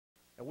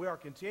And we are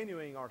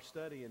continuing our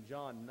study in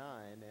John 9,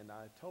 and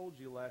I told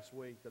you last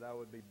week that I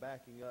would be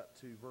backing up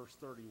to verse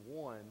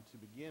 31 to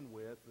begin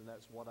with, and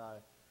that's what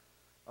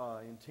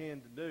I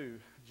intend to do.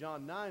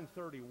 John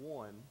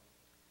 9:31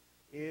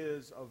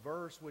 is a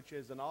verse which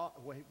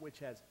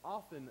has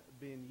often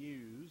been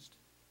used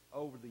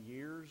over the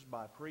years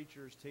by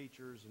preachers,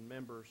 teachers, and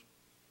members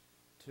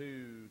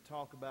to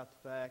talk about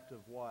the fact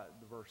of what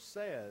the verse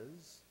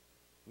says.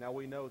 Now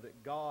we know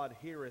that God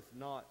heareth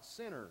not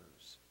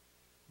sinners,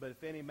 but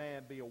if any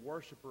man be a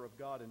worshiper of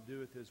God and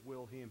doeth his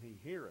will, him he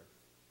heareth.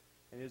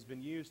 And it has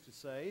been used to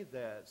say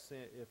that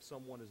if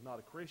someone is not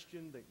a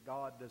Christian, that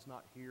God does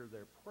not hear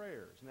their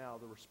prayers. Now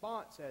the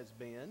response has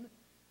been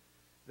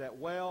that,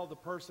 well, the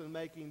person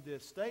making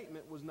this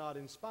statement was not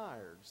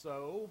inspired,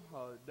 so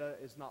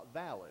it's not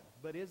valid.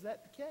 But is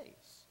that the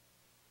case?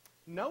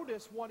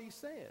 Notice what he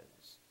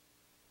says.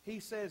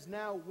 He says,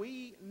 now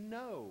we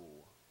know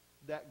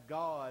that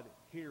God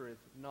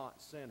heareth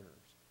not sinners.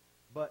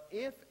 But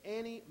if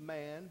any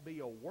man be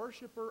a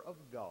worshiper of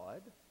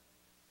God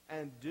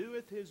and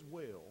doeth his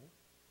will,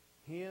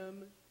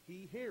 him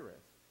he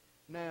heareth.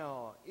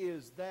 Now,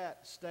 is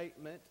that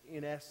statement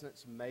in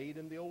essence made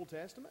in the Old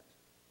Testament?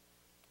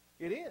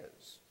 It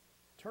is.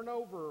 Turn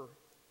over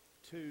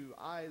to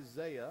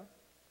Isaiah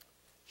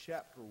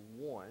chapter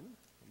 1.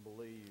 I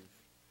believe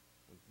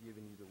I'm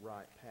giving you the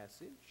right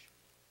passage.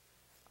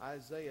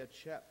 Isaiah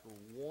chapter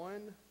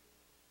 1,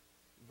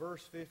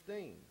 verse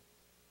 15.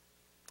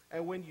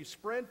 And when you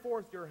spread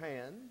forth your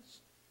hands,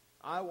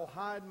 I will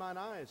hide mine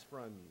eyes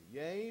from you.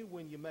 Yea,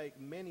 when you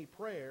make many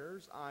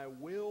prayers, I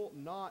will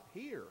not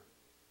hear.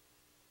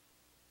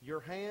 Your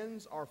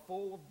hands are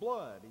full of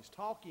blood. He's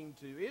talking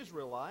to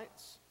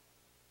Israelites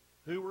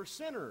who were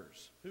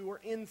sinners, who were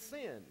in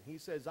sin. He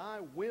says, I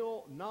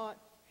will not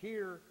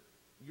hear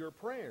your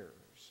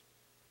prayers.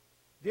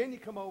 Then you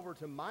come over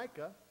to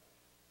Micah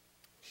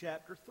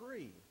chapter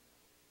 3.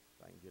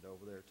 If I can get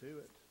over there to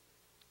it.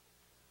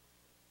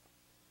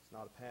 It's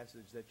not a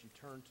passage that you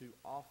turn to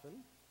often,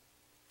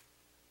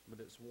 but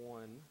it's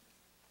one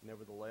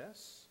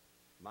nevertheless.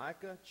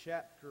 Micah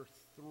chapter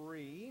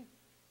 3,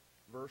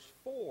 verse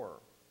 4.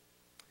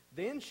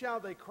 Then shall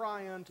they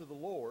cry unto the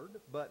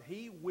Lord, but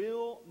he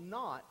will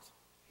not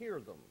hear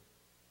them.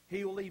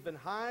 He will even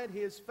hide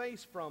his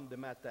face from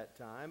them at that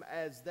time,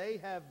 as they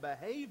have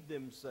behaved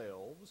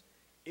themselves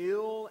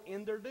ill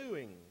in their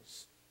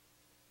doings.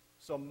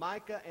 So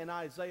Micah and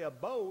Isaiah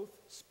both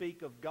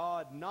speak of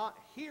God not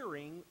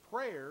hearing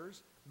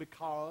prayers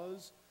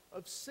because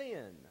of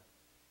sin.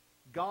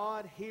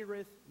 God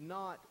heareth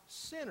not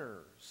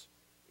sinners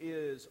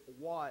is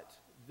what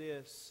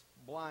this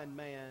blind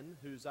man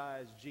whose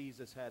eyes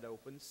Jesus had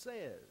opened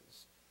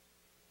says.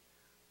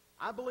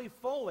 I believe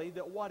fully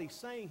that what he's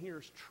saying here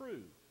is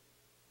true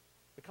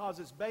because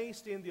it's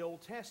based in the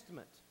Old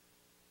Testament.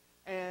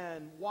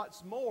 And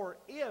what's more,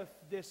 if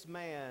this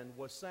man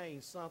was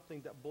saying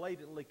something that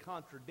blatantly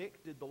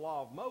contradicted the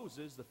law of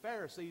Moses, the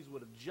Pharisees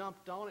would have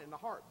jumped on it in a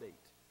heartbeat.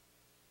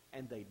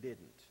 And they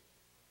didn't.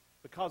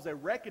 Because they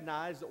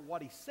recognized that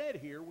what he said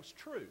here was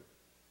true.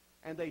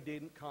 And they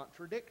didn't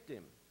contradict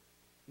him.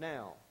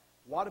 Now,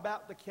 what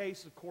about the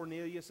case of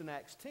Cornelius in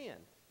Acts 10?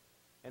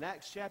 In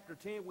Acts chapter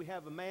 10, we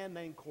have a man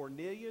named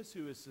Cornelius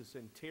who is a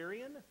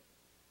centurion.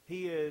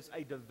 He is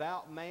a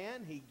devout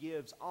man. He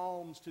gives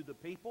alms to the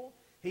people.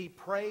 He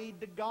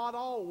prayed to God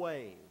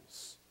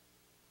always.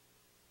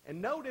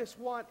 And notice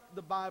what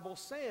the Bible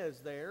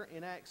says there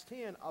in Acts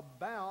 10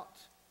 about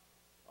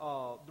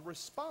the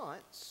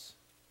response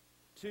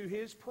to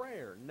his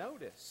prayer.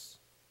 Notice,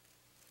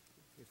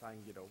 if I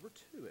can get over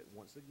to it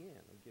once again.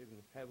 I'm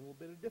having a little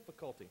bit of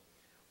difficulty.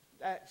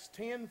 Acts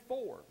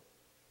 10:4.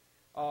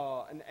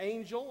 An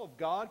angel of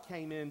God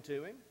came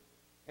into him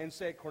and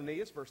said,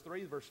 Cornelius, verse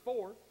 3, verse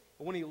 4,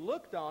 when he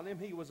looked on him,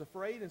 he was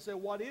afraid and said,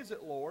 what is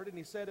it, Lord? And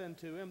he said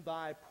unto him,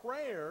 thy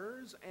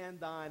prayers and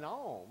thine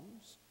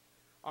alms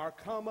are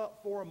come up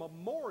for a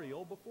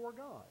memorial before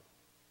God.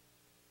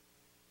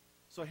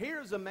 So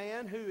here's a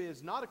man who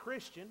is not a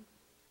Christian.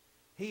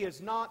 He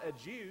is not a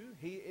Jew.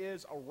 He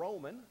is a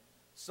Roman.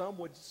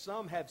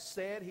 Some have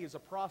said he is a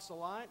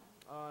proselyte.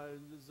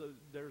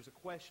 There's a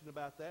question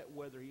about that,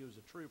 whether he was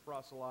a true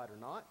proselyte or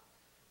not.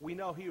 We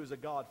know he was a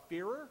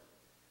God-fearer.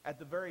 At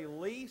the very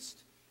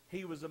least,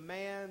 he was a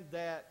man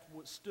that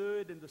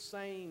stood in the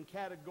same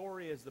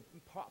category as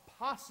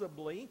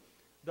possibly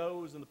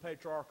those in the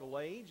patriarchal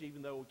age,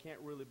 even though we can't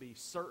really be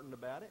certain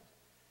about it.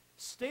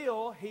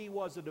 Still, he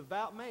was a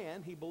devout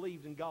man. He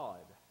believed in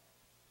God.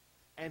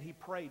 And he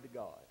prayed to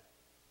God.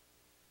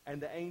 And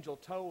the angel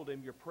told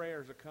him, your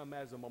prayers are come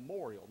as a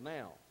memorial.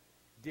 Now,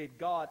 did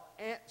God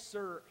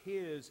answer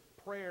his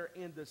prayer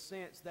in the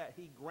sense that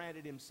he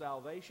granted him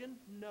salvation?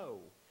 No.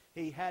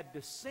 He had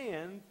to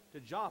send to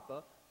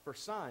Joppa for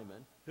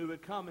Simon, who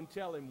would come and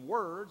tell him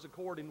words,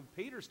 according to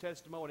Peter's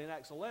testimony in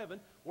Acts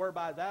 11,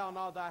 whereby thou and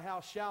all thy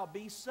house shall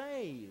be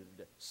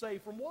saved.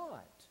 Saved from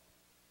what?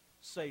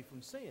 Saved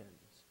from sins.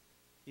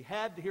 He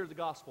had to hear the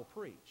gospel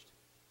preached.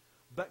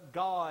 But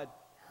God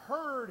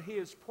heard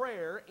his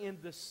prayer in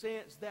the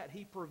sense that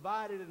he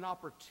provided an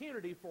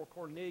opportunity for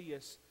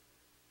Cornelius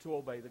to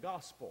obey the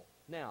gospel.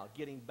 Now,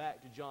 getting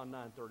back to John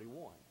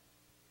 9:31.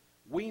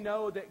 We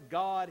know that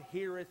God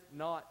heareth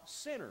not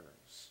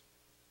sinners.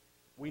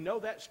 We know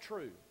that's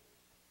true.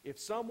 If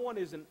someone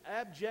is in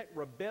abject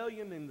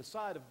rebellion in the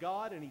sight of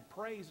God and he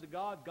prays to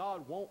God,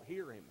 God won't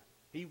hear him.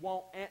 He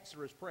won't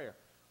answer his prayer.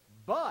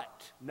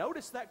 But,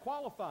 notice that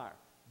qualifier,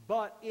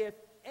 but if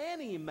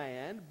any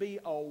man be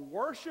a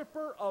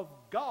worshiper of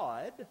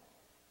God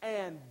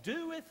and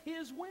doeth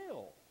his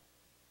will,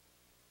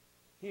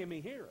 him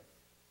he heareth.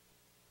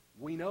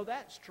 We know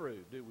that's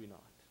true, do we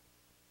not?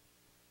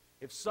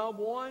 If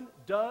someone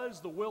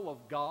does the will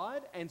of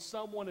God and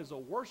someone is a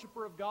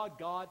worshiper of God,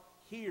 God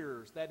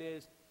hears, that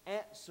is,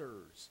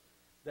 answers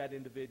that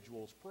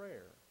individual's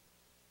prayer.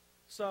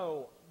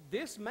 So,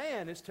 this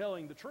man is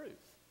telling the truth.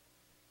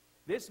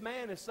 This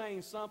man is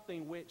saying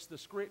something which the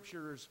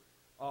Scriptures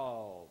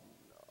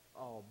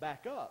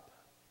back up.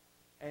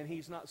 And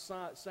he's not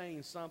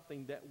saying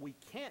something that we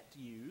can't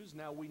use.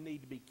 Now, we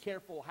need to be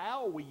careful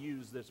how we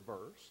use this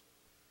verse,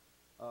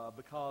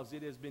 because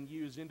it has been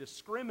used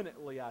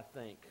indiscriminately, I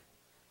think,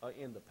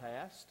 in the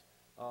past.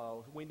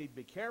 We need to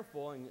be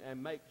careful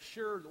and make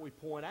sure that we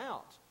point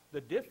out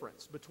the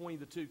difference between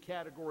the two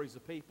categories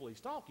of people he's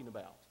talking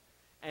about,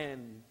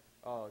 and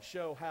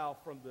show how,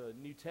 from the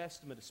New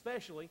Testament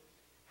especially,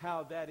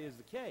 how that is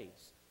the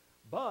case.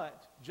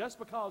 But just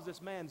because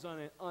this man's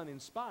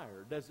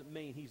uninspired doesn't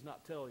mean he's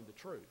not telling the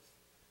truth.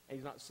 And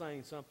he's not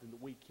saying something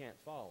that we can't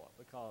follow,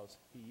 because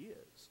he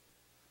is.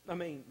 I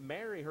mean,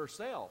 Mary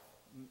herself,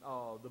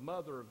 the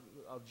mother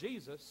of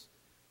Jesus,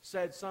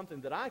 said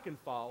something that I can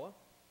follow.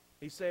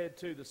 He said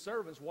to the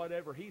servants,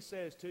 whatever he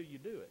says to you,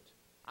 do it.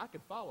 I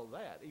can follow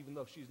that, even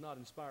though she's not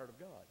inspired of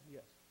God.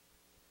 Yes.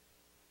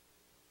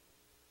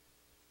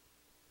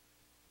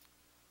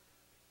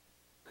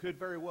 Could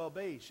very well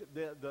be.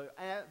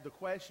 The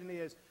question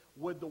is,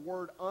 would the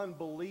word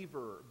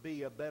unbeliever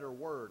be a better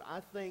word?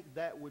 I think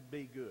that would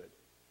be good.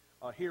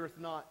 Heareth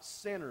not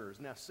sinners.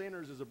 Now,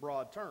 sinners is a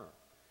broad term.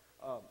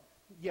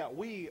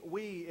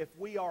 If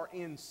we are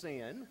in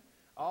sin,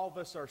 all of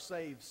us are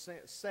saved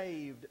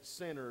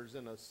sinners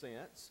in a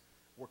sense.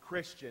 We're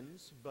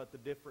Christians, but the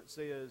difference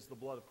is the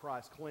blood of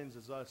Christ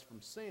cleanses us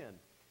from sin.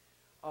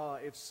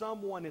 If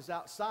someone is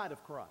outside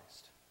of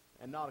Christ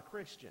and not a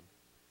Christian,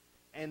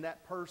 and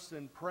that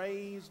person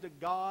prays to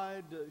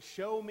God,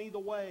 show me the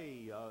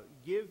way,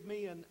 give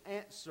me an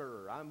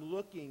answer, I'm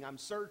looking, I'm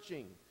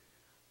searching,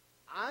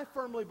 I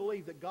firmly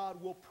believe that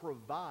God will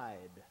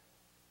provide.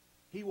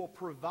 He will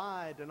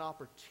provide an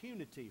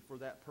opportunity for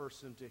that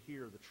person to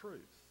hear the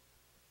truth.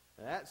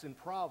 And that's in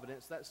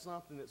providence. That's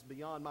something that's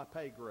beyond my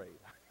pay grade.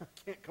 I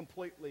can't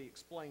completely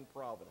explain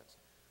providence.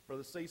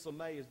 Brother Cecil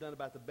May has done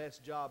about the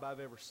best job I've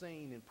ever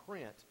seen in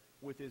print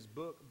with his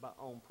book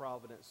on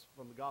providence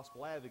from the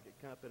Gospel Advocate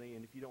Company,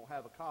 and if you don't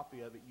have a copy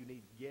of it, you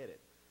need to get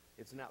it.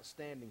 It's an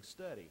outstanding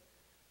study.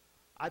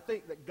 I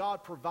think that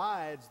God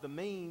provides the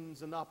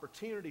means and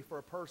opportunity for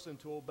a person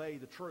to obey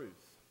the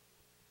truth.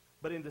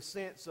 But in the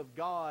sense of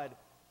God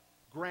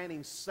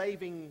granting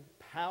saving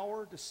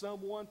power to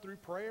someone through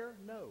prayer,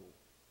 no.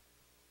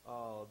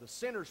 The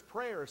sinner's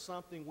prayer is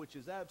something which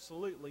is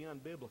absolutely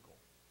unbiblical.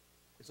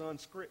 It's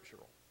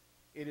unscriptural.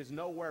 It is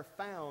nowhere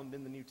found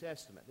in the New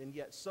Testament. And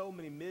yet so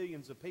many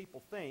millions of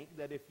people think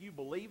that if you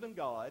believe in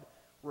God,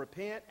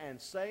 repent and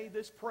say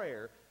this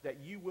prayer, that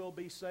you will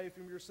be saved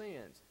from your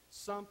sins.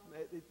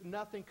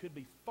 Nothing could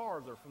be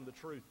farther from the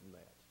truth than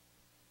that.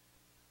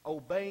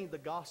 Obeying the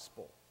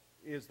gospel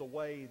is the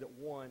way that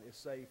one is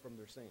saved from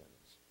their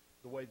sins,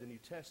 the way the New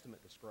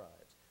Testament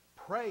describes.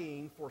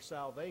 Praying for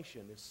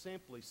salvation is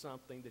simply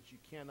something that you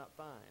cannot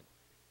find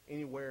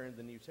anywhere in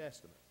the New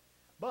Testament.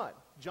 But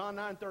John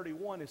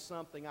 9:31 is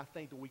something I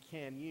think that we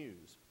can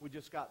use. We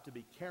just got to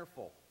be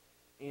careful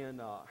in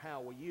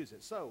how we use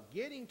it. So,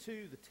 getting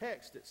to the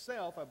text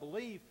itself, I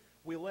believe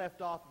we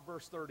left off at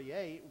verse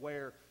 38,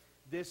 where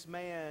this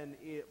man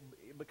it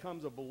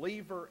becomes a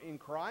believer in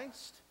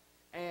Christ,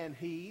 and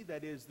he,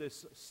 that is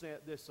this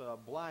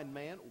blind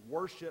man,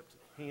 worshiped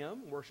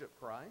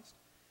Christ.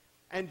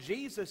 And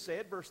Jesus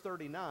said, verse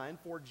 39,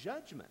 for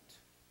judgment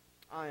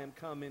I am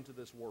come into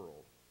this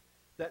world,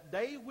 that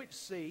they which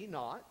see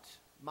not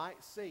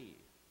might see,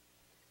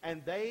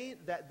 and they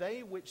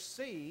which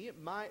see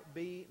might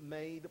be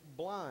made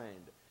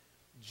blind.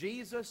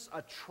 Jesus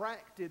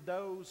attracted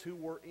those who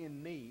were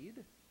in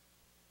need,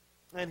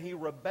 and he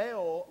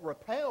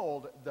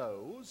repelled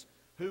those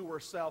who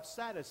were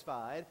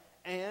self-satisfied.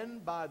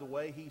 And, by the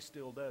way, he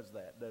still does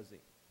that, does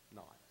he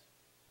not?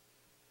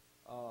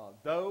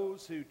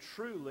 Those who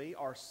truly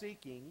are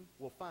seeking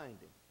will find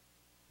him.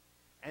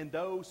 And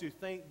those who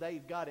think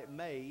they've got it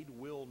made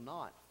will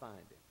not find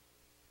him.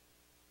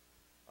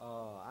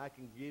 I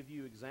can give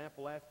you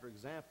example after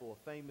example of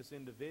famous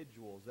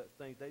individuals that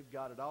think they've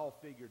got it all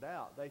figured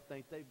out. They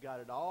think they've got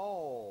it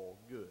all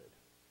good.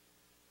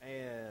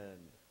 And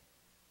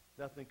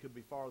nothing could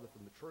be farther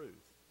from the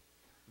truth.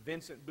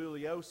 Vincent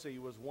Bugliosi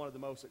was one of the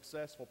most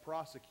successful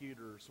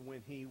prosecutors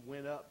when he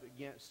went up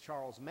against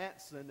Charles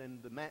Manson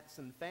and the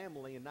Manson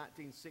family in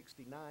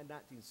 1969,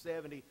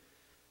 1970,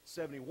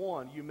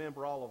 71. You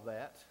remember all of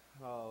that.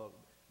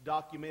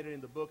 Documented in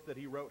the book that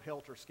he wrote,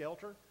 Helter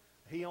Skelter.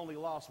 He only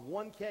lost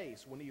one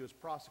case when he was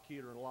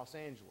prosecutor in Los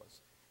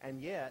Angeles.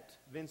 And yet,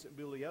 Vincent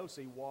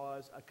Bugliosi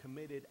was a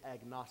committed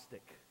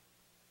agnostic.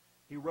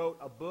 He wrote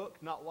a book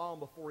not long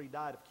before he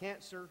died of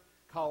cancer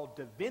called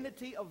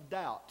Divinity of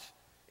Doubt,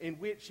 in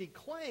which he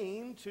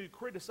claimed to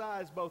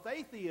criticize both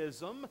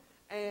atheism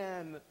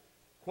and,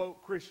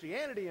 quote,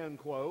 Christianity,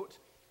 unquote.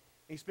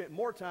 He spent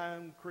more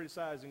time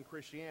criticizing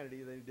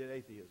Christianity than he did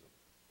atheism.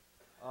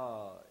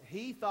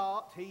 He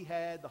thought he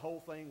had the whole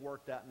thing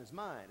worked out in his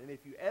mind. And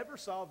if you ever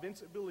saw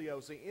Vincent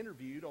Bugliosi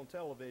interviewed on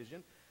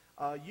television,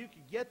 you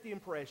could get the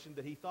impression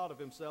that he thought of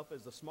himself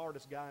as the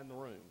smartest guy in the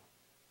room.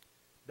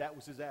 That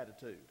was his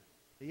attitude.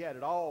 He had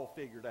it all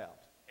figured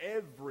out.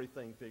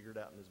 Everything figured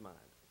out in his mind.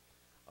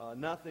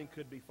 Nothing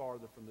could be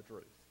farther from the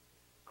truth.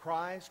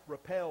 Christ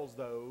repels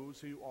those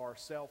who are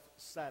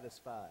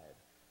self-satisfied,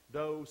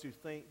 those who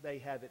think they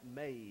have it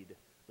made,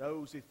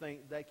 those who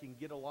think they can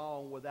get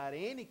along without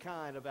any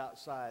kind of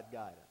outside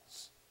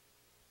guidance.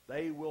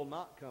 They will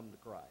not come to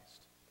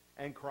Christ.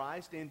 And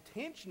Christ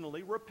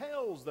intentionally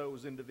repels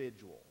those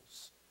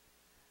individuals.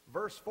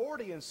 Verse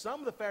 40, and some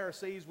of the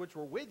Pharisees which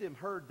were with him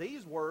heard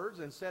these words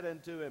and said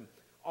unto him,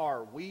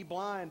 Are we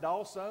blind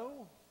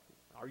also?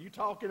 Are you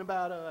talking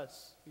about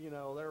us? You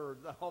know,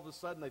 all of a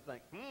sudden they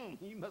think,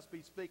 you must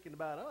be speaking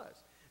about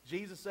us.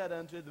 Jesus said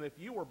unto them, If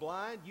you were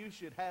blind, you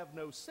should have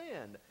no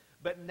sin.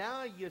 But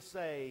now you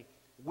say,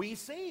 We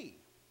see.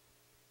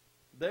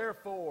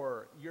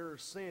 Therefore your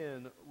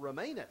sin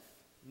remaineth.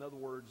 In other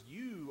words,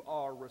 you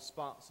are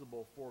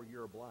responsible for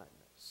your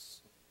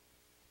blindness.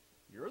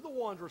 You're the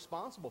ones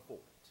responsible for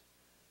it.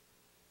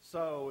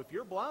 So if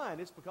you're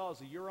blind, it's because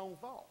of your own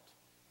fault.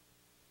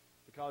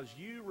 Because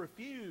you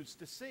refuse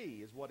to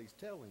see, is what he's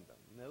telling them.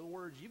 In other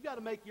words, you've got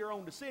to make your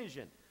own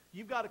decision.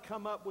 You've got to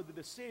come up with a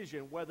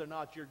decision whether or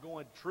not you're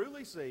going to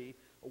truly see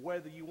or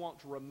whether you want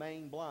to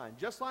remain blind.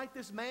 Just like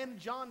this man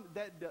John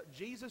that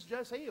Jesus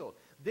just healed.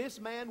 This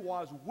man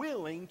was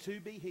willing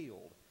to be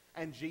healed,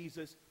 and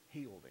Jesus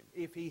healed him.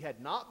 If he had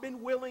not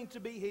been willing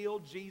to be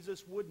healed,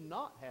 Jesus would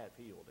not have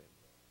healed him.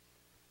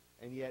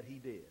 And yet he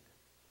did.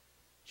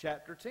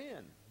 Chapter 10,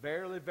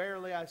 Verily,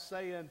 verily, I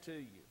say unto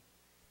you,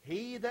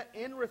 He that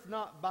entereth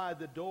not by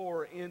the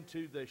door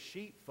into the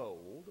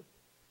sheepfold,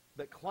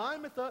 but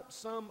climbeth up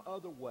some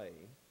other way,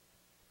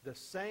 the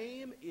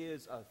same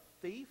is a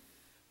thief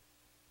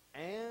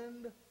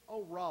and a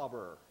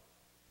robber.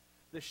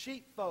 The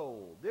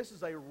sheepfold, this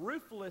is a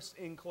roofless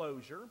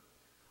enclosure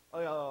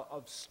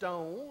of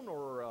stone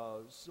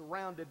or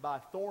surrounded by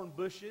thorn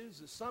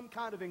bushes, some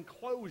kind of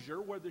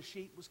enclosure where the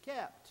sheep was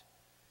kept.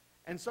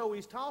 And so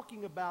he's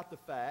talking about the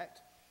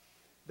fact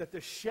that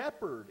the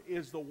shepherd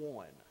is the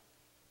one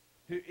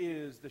who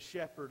is the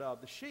shepherd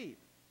of the sheep.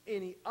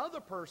 Any other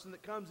person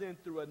that comes in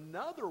through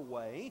another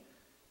way,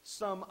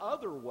 some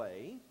other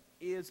way,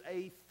 is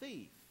a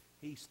thief.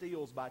 He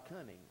steals by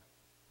cunning.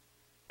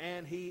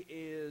 And he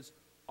is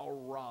a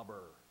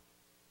robber.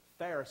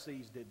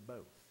 Pharisees did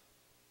both.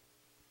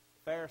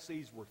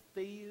 Pharisees were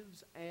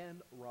thieves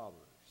and robbers.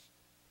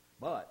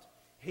 But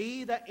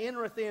he that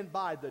entereth in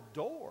by the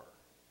door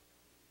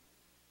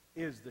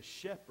is the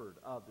shepherd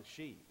of the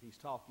sheep. He's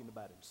talking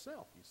about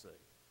himself, you see.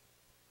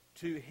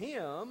 To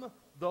him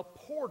the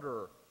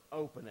porter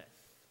openeth,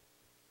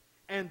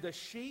 and the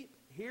sheep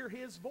hear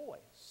his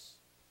voice.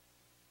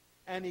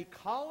 And he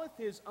calleth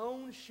his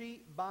own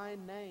sheep by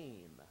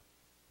name,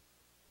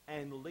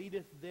 and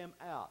leadeth them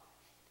out.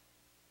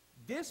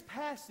 This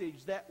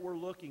passage that we're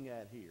looking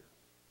at here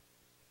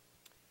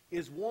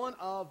is one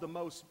of the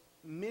most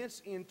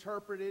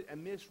misinterpreted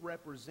and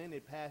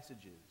misrepresented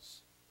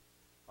passages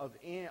of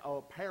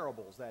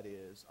parables, that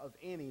is, of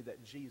any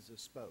that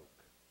Jesus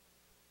spoke.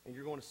 And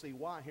you're going to see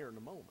why here in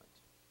a moment.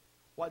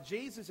 What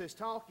Jesus is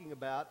talking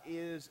about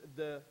is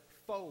the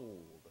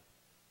fold.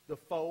 The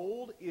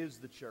fold is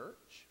the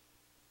church.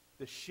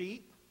 The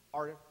sheep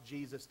are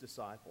Jesus'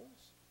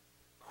 disciples.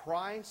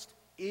 Christ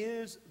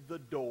is the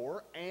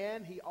door,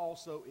 and he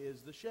also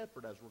is the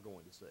shepherd, as we're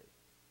going to see.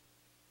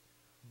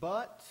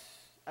 But,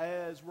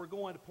 as we're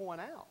going to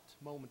point out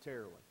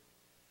momentarily,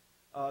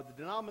 the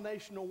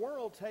denominational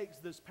world takes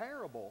this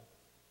parable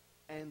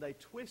and they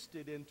twist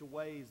it into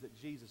ways that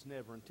Jesus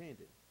never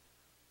intended.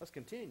 Let's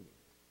continue.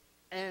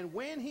 And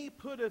when he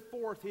putteth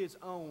forth his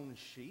own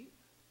sheep,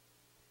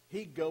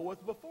 he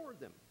goeth before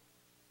them,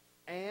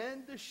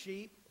 and the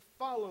sheep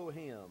follow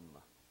him,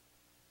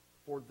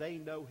 for they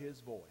know his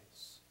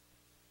voice.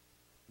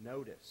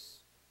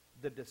 Notice,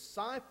 the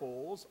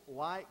disciples,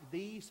 like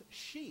these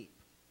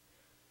sheep,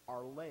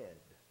 are led.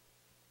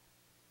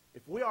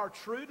 If we are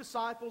true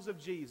disciples of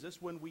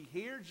Jesus, when we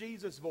hear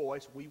Jesus'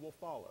 voice, we will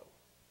follow.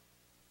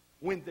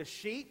 When the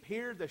sheep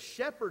hear the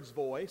shepherd's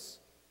voice,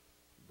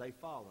 they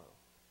follow.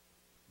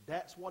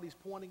 That's what he's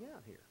pointing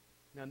out here.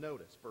 Now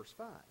notice, verse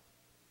 5.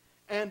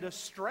 And a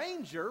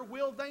stranger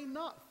will they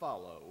not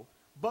follow,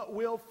 but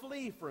will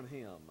flee from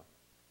him,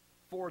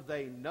 for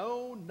they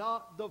know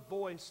not the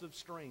voice of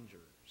strangers.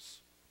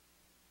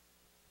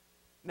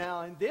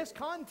 Now, in this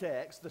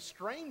context, the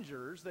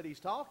strangers that he's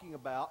talking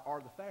about are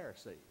the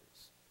Pharisees.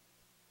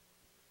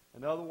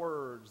 In other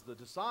words, the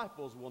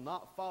disciples will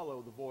not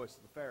follow the voice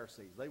of the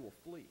Pharisees. They will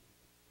flee.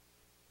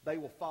 They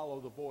will follow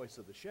the voice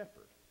of the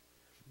shepherd.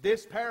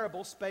 This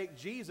parable spake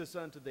Jesus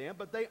unto them,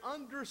 but they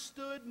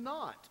understood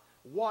not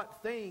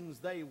what things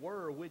they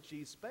were which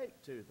he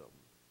spake to them.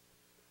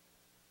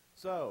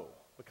 So,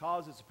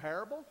 because it's a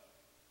parable,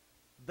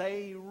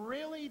 they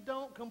really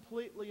don't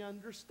completely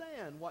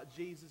understand what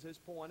Jesus is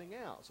pointing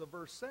out. So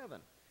verse 7,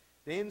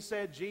 Then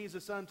said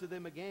Jesus unto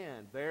them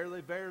again,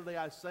 Verily, verily,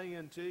 I say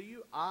unto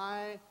you,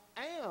 I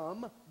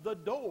am the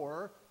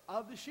door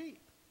of the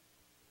sheep.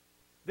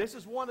 This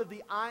is one of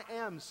the I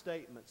am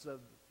statements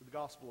of the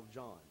Gospel of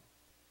John.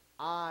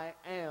 I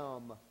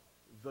am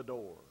the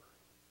door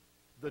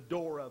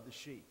of the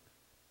sheep.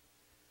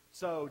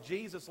 So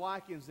Jesus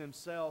likens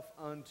himself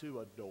unto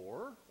a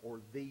door,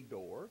 or the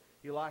door.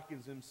 He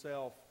likens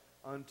himself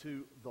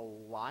unto the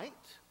light.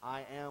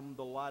 I am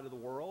the light of the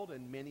world.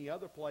 And many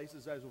other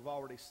places, as we've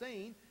already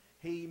seen,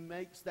 he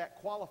makes that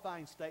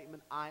qualifying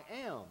statement, I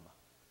am,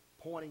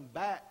 pointing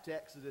back to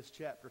Exodus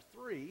chapter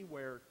 3,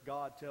 where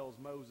God tells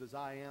Moses,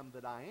 I am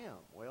that I am.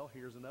 Well,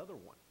 here's another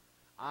one.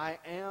 I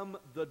am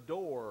the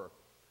door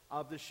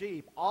of the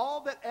sheep.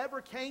 All that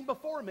ever came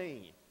before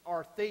me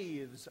are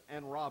thieves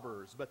and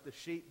robbers, but the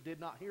sheep did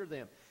not hear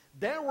them.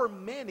 There were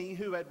many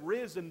who had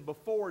risen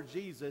before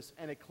Jesus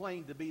and had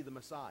claimed to be the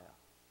Messiah.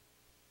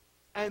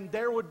 And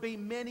there would be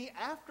many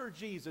after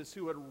Jesus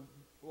who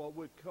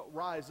would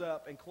rise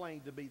up and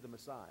claim to be the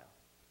Messiah.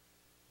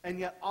 And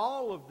yet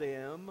all of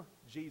them,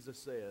 Jesus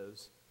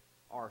says,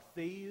 are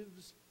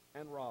thieves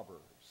and robbers.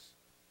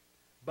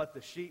 But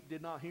the sheep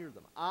did not hear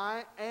them.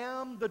 I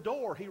am the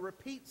door. He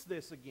repeats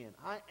this again.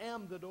 I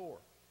am the door.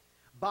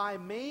 By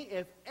me,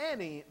 if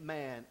any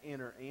man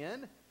enter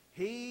in,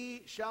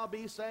 he shall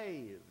be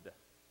saved,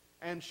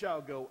 and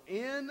shall go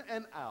in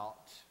and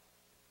out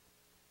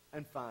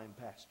and find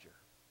pasture.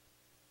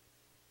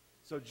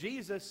 So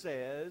Jesus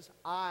says,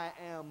 I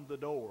am the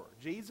door.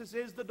 Jesus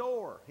is the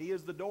door. He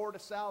is the door to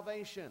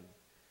salvation.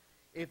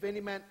 If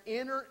any man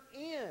enter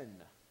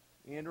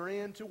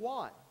into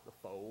what? The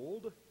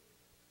fold.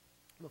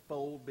 The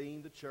fold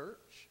being the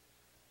church.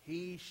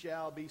 He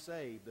shall be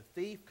saved. The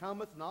thief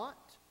cometh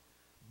not,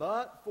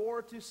 but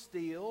for to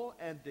steal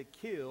and to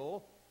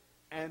kill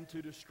and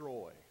to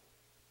destroy.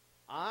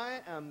 I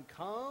am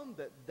come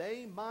that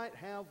they might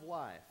have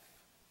life,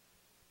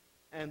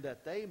 and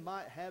that they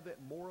might have it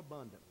more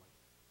abundantly.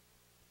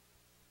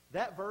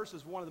 That verse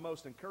is one of the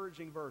most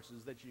encouraging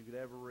verses that you could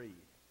ever read.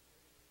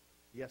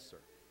 Yes, sir.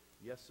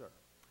 Yes, sir.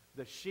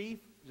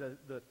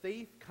 The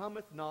thief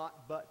cometh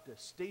not, but to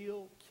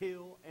steal,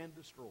 kill, and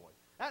destroy.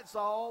 That's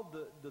all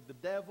the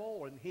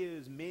devil and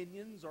his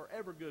minions are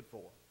ever good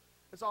for.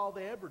 That's all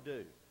they ever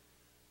do.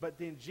 But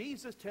then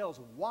Jesus tells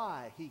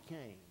why he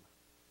came.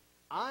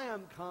 I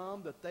am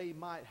come that they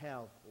might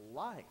have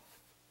life.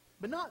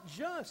 But not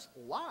just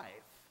life.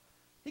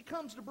 He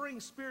comes to bring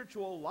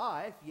spiritual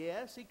life,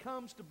 yes. He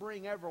comes to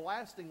bring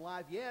everlasting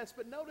life, yes.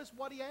 But notice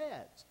what he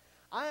adds.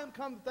 I am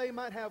come that they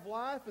might have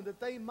life, and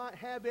that they might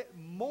have it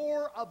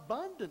more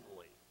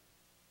abundantly.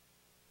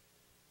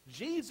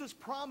 Jesus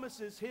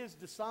promises his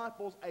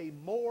disciples a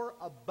more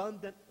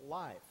abundant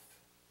life.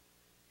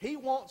 He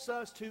wants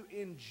us to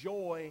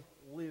enjoy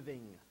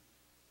living.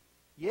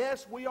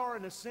 Yes, we are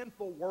in a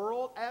sinful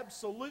world.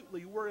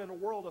 Absolutely, we're in a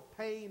world of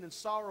pain and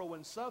sorrow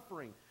and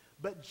suffering.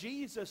 But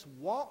Jesus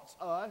wants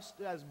us,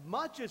 as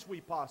much as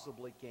we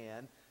possibly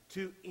can,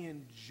 to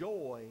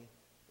enjoy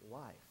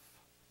life.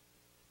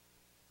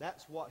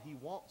 That's what he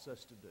wants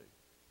us to do.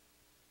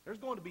 There's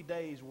going to be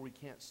days where we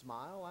can't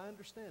smile. I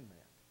understand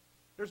that.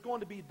 There's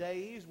going to be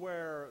days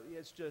where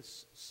it's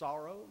just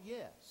sorrow.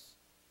 Yes.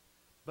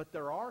 But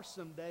there are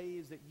some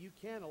days that you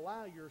can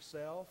allow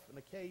yourself an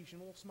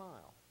occasional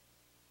smile.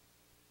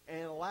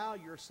 And allow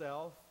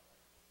yourself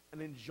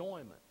an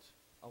enjoyment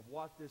of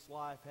what this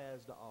life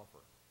has to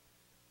offer.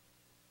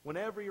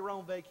 Whenever you're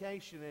on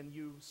vacation and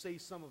you see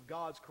some of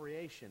God's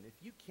creation, if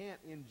you can't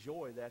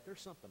enjoy that,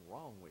 there's something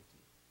wrong with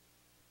you.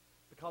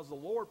 Because the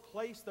Lord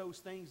placed those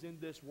things in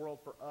this world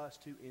for us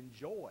to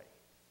enjoy.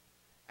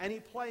 And he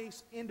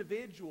placed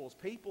individuals,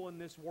 people in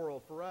this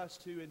world, for us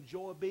to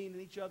enjoy being in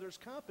each other's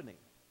company.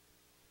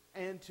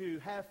 And to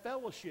have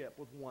fellowship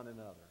with one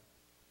another.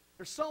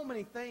 There's so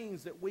many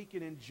things that we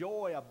can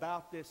enjoy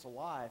about this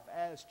life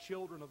as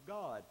children of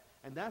God.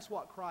 And that's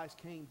what Christ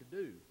came to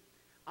do.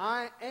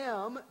 I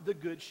am the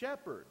good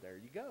shepherd. There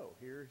you go.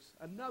 Here's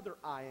another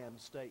I am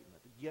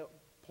statement,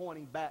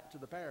 pointing back to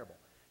the parable.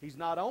 He's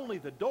not only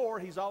the door,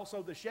 he's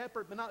also the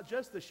shepherd, but not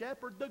just the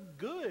shepherd, the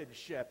good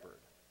shepherd.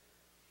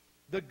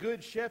 The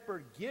good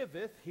shepherd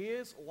giveth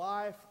his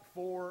life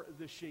for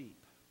the sheep.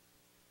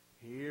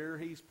 Here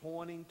he's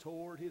pointing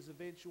toward his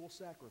eventual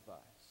sacrifice.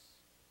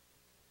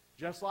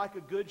 Just like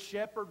a good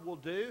shepherd will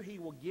do, he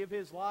will give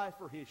his life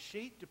for his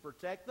sheep to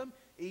protect them.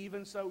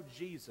 Even so,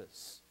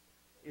 Jesus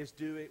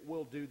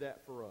will do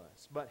that for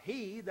us. But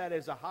he that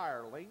is a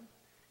hireling,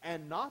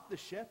 and not the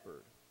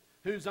shepherd,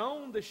 whose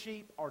own the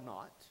sheep are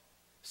not,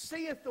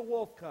 seeth the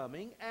wolf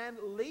coming, and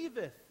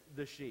leaveth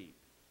the sheep,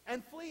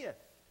 and fleeth.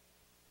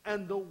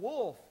 And the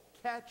wolf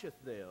catcheth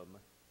them,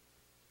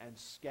 and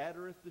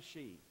scattereth the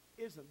sheep.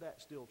 Isn't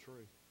that still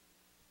true?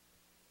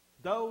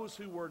 Those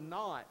who were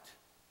not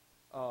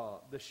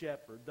the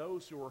shepherd,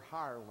 those who were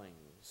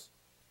hirelings,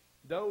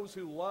 those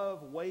who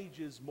love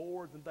wages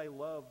more than they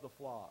love the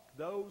flock,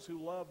 those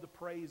who love the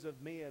praise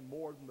of men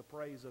more than the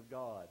praise of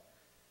God,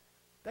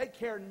 they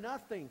care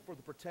nothing for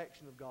the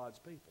protection of God's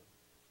people.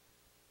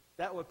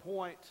 That would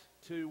point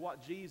to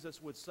what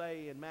Jesus would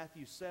say in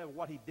Matthew 7,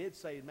 what he did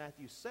say in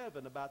Matthew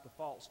 7 about the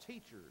false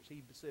teachers.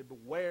 He said,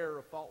 beware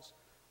of false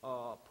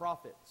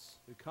prophets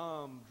who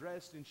come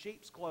dressed in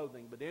sheep's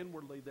clothing, but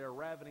inwardly they're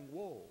ravening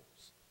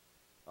wolves.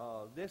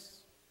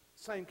 This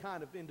same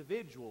kind of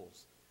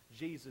individuals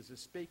Jesus is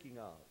speaking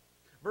of.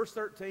 Verse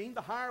 13,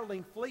 the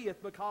hireling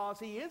fleeth because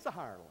he is a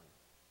hireling,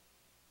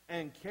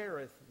 and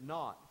careth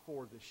not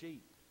for the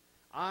sheep.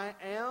 I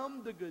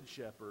am the good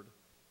shepherd,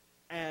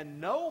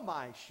 and know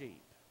my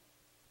sheep,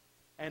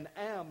 and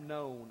am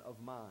known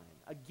of mine.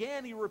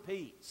 Again he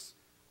repeats,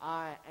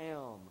 I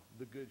am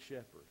the good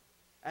shepherd.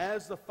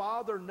 As the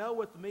Father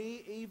knoweth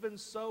me, even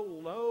so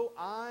know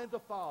I the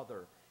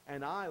Father,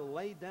 and I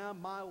lay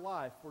down my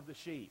life for the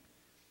sheep.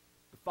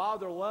 The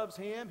Father loves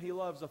him, he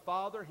loves the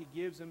Father, he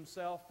gives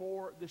himself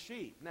for the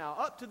sheep. Now,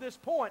 up to this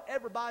point,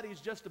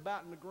 everybody's just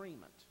about in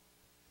agreement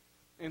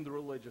in the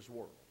religious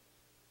world.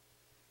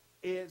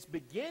 It's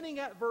beginning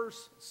at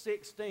verse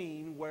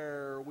 16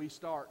 where we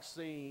start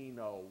seeing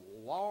a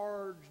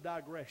large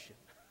digression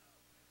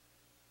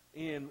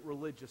in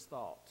religious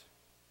thought.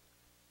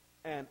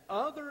 And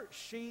other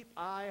sheep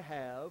I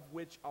have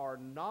which are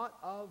not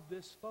of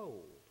this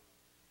fold.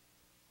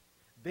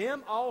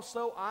 Them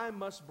also I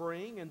must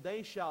bring, and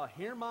they shall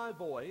hear my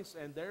voice,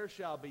 and there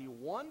shall be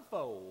one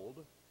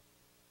fold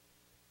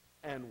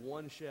and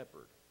one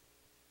shepherd.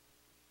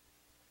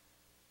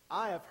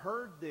 I have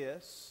heard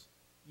this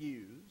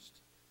used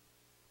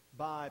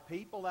by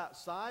people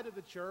outside of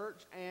the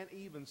church and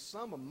even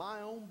some of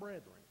my own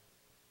brethren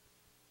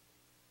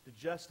to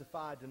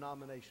justify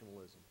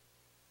denominationalism.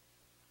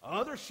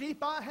 Other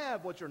sheep I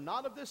have which are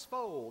not of this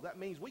fold. That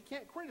means we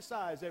can't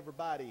criticize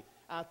everybody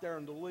out there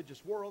in the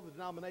religious world, the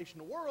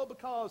denominational world,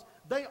 because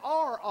they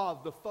are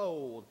of the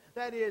fold.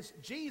 That is,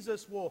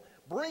 Jesus will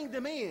bring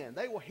them in.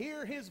 They will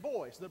hear his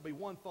voice. There'll be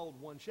one fold,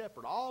 one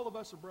shepherd. All of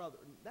us are brothers.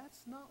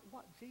 That's not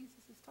what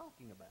Jesus is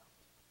talking about.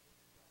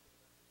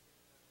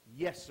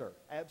 Yes, sir.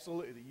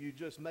 Absolutely. You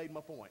just made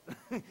my point.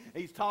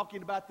 He's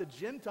talking about the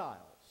Gentiles.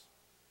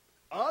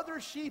 Other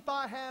sheep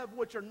I have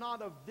which are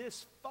not of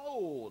this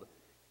fold.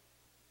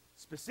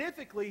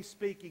 Specifically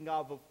speaking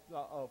of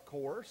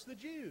course, the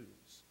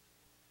Jews.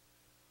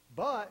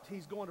 But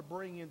he's going to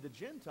bring in the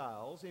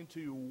Gentiles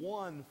into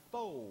one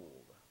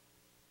fold.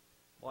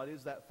 What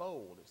is that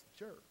fold? It's the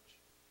church.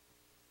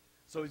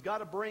 So he's got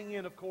to bring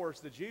in, of course,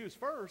 the Jews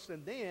first,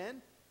 and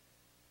then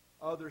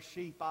other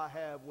sheep I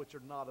have which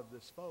are not of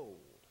this fold.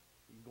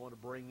 He's going to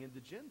bring in the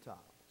Gentiles.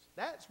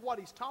 That's what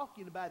he's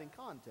talking about in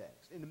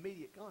context, in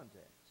immediate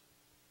context.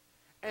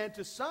 And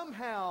to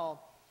somehow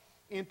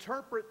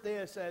interpret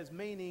this as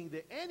meaning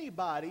that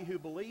anybody who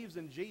believes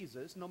in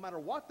Jesus, no matter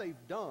what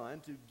they've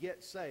done to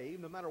get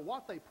saved, no matter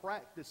what they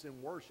practice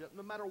in worship,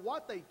 no matter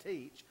what they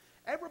teach,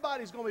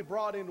 everybody's going to be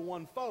brought into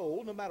one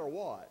fold no matter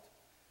what.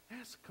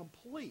 That's a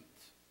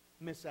complete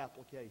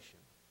misapplication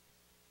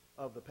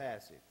of the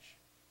passage.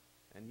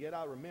 And yet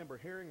I remember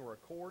hearing a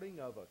recording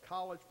of a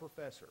college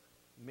professor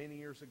many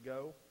years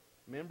ago,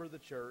 member of the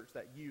church,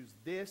 that used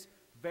this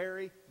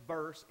very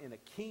verse in a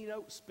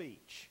keynote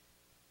speech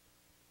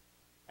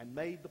and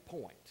made the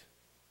point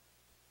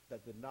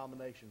that the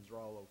denominations are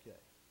all okay.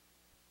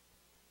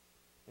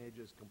 And it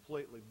just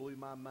completely blew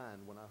my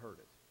mind when I heard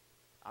it.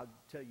 I'll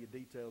tell you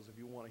details if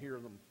you want to hear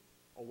them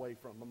away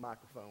from the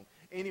microphone.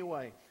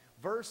 Anyway,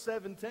 verse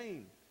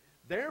 17.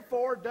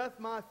 Therefore doth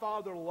my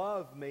Father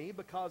love me,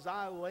 because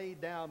I lay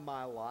down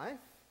my life,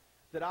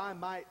 that I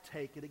might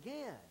take it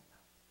again.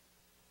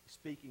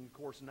 Speaking, of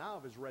course, now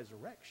of his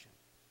resurrection.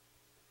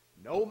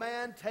 No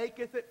man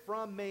taketh it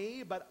from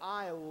me, but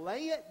I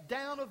lay it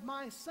down of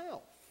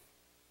myself.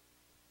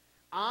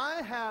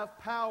 I have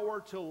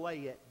power to lay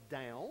it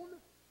down,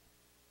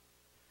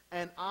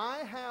 and I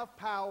have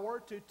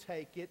power to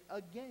take it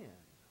again.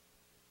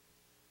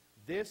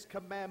 This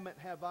commandment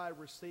have I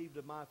received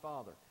of my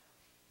Father.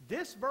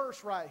 This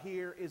verse right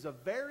here is a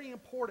very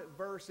important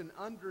verse in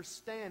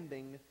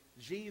understanding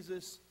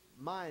Jesus'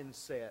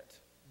 mindset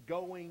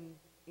going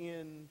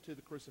into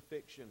the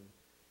crucifixion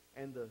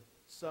and the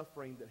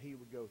suffering that he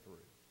would go through.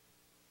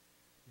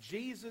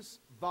 Jesus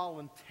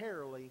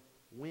voluntarily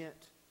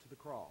went to the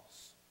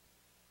cross.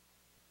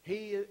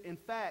 He, in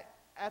fact,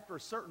 after a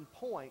certain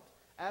point,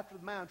 after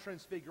the Mount of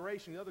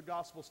Transfiguration, the other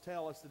Gospels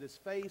tell us that his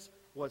face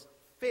was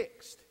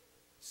fixed,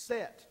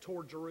 set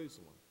toward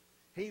Jerusalem.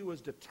 He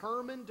was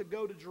determined to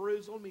go to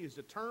Jerusalem. He was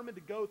determined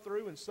to go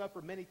through and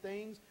suffer many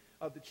things.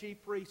 of the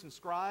chief priests and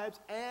scribes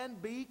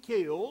and be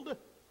killed.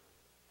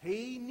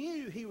 He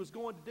knew he was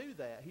going to do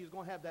that. He was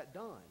going to have that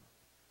done.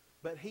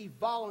 But he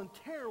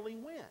voluntarily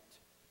went.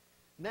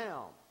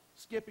 Now,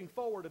 skipping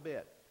forward a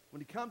bit, when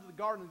he comes to the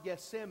Garden of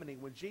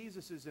Gethsemane, when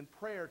Jesus is in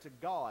prayer to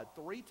God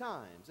 3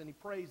 times, and he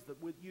prays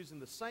using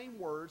the same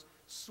words,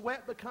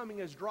 sweat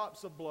becoming as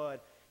drops of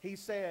blood, he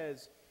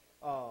says,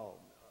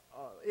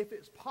 if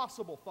it's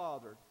possible,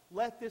 Father,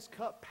 let this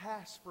cup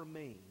pass from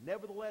me.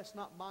 Nevertheless,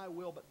 not my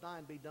will, but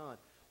thine be done.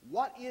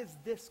 What is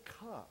this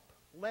cup?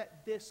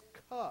 Let this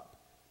cup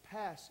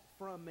pass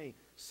from me.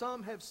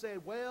 Some have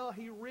said, well,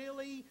 he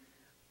really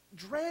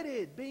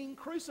dreaded being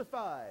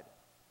crucified.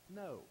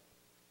 No.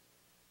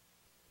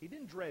 He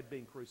didn't dread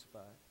being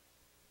crucified.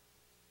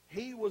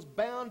 He was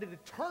bound and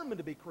determined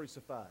to be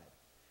crucified.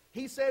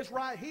 He says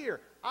right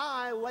here,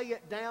 I lay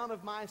it down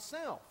of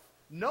myself.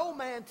 No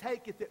man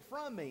taketh it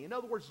from me. In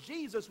other words,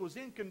 Jesus was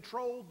in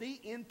control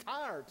the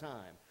entire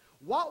time.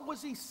 What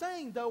was he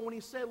saying, though, when he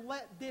said,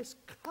 let this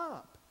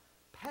cup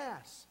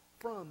pass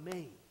from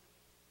me?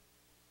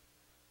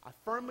 I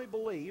firmly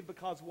believe,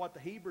 because of what the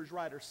Hebrews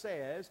writer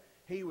says,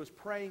 he was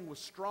praying with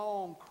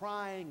strong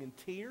crying and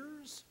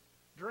tears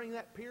during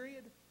that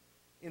period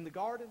in the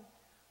garden.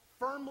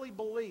 Firmly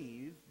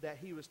believe that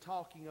he was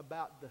talking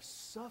about the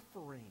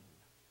suffering,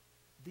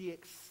 the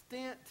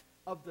extent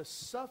of the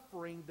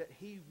suffering that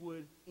he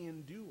would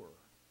endure.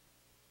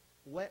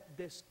 Let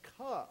this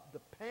cup,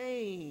 the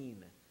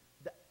pain,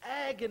 the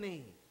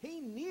agony, he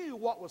knew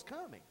what was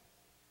coming.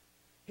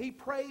 He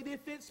prayed,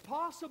 if it's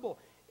possible.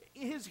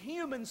 His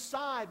human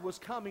side was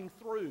coming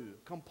through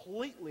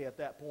completely at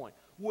that point.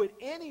 Would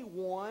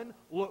anyone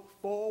look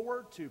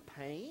forward to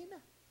pain?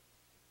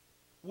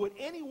 Would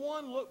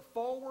anyone look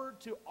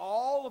forward to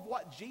all of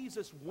what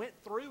Jesus went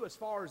through as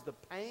far as the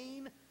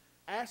pain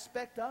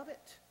aspect of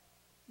it?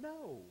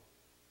 No.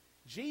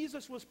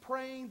 Jesus was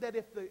praying that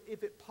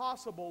if it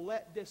possible,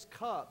 let this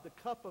cup, the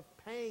cup of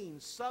pain,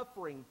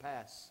 suffering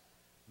pass.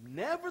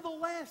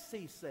 Nevertheless,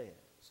 he says,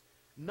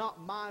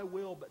 not my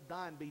will, but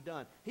thine be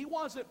done. He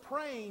wasn't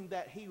praying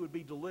that he would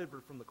be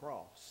delivered from the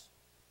cross.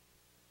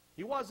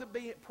 He wasn't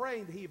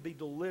praying that he would be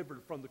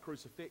delivered from the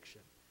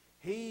crucifixion.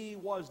 He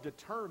was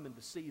determined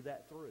to see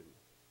that through.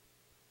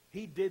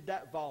 He did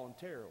that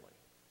voluntarily.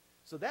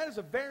 So that is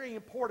a very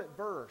important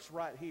verse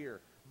right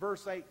here.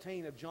 Verse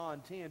 18 of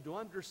John 10. To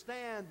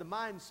understand the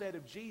mindset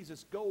of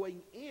Jesus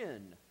going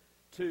in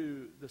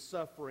to the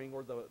suffering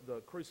or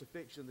the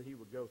crucifixion that he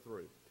would go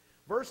through.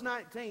 Verse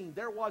 19.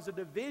 There was a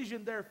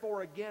division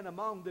therefore again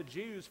among the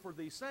Jews for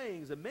these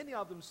sayings. And many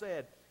of them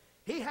said,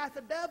 he hath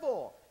a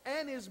devil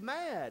and is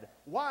mad.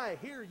 Why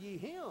hear ye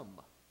him?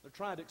 They're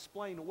trying to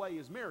explain away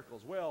his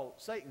miracles. Well,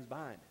 Satan's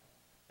behind it.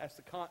 That's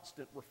the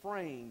constant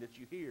refrain that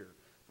you hear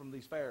from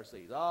these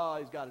Pharisees. Oh,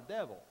 he's got a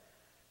devil.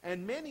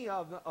 And many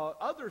of the,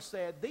 others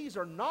said, these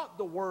are not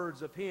the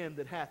words of him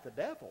that hath a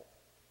devil.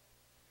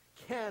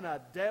 Can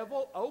a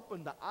devil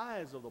open the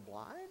eyes of the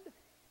blind?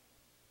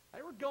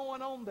 They were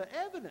going on the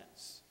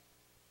evidence.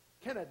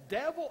 Can a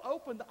devil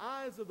open the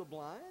eyes of the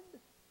blind?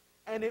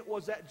 And it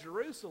was at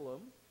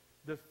Jerusalem,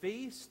 the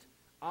feast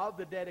of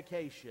the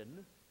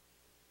dedication,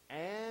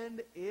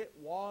 and it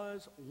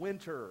was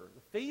winter.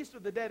 The feast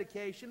of the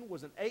dedication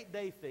was an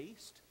 8-day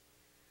feast.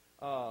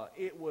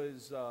 It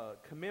was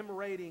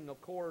commemorating,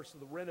 of course,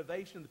 the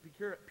renovation,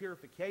 the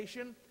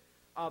purification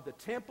of the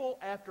temple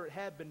after it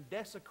had been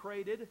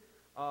desecrated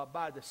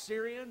by the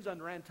Syrians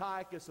under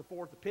Antiochus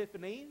IV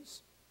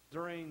Epiphanes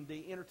during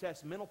the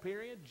intertestamental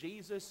period.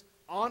 Jesus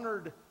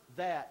honored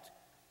that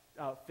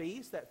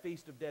feast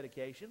of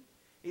dedication.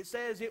 It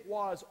says it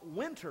was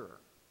winter.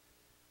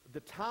 The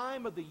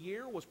time of the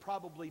year was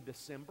probably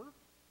December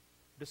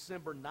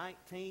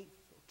 19th,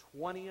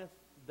 20th,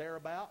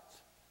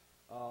 thereabouts.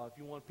 If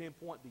you want to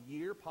pinpoint the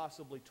year,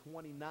 possibly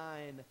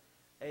 29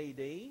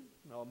 A.D.,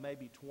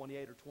 maybe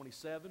 28 or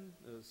 27.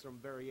 There's some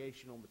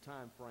variation on the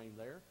time frame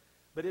there.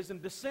 But it's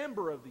in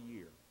December of the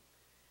year.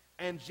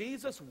 And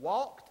Jesus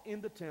walked in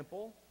the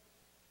temple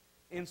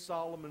in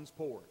Solomon's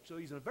porch. So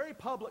he's in a very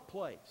public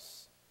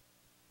place.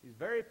 He's a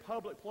very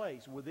public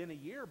place. Within a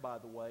year, by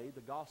the way,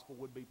 the gospel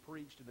would be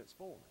preached in its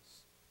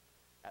fullness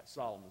at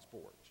Solomon's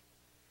porch.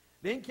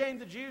 Then came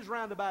the Jews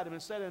round about him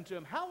and said unto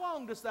him, how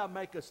long dost thou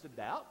make us to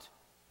doubt?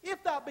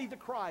 If thou be the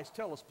Christ,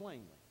 tell us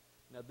plainly.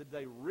 Now, did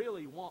they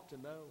really want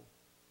to know?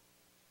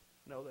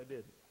 No, they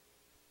didn't.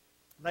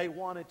 They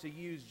wanted to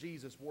use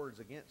Jesus' words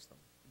against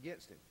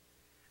him.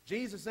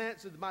 Jesus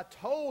answered them, I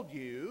told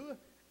you,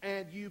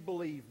 and you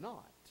believe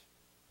not.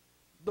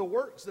 The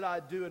works that I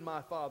do in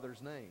my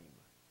Father's name,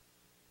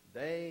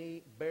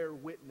 they bear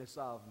witness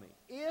of me.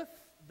 If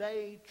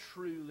they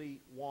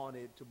truly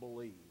wanted to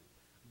believe,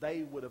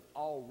 they would have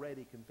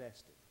already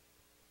confessed it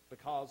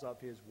because of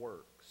his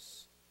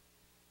works.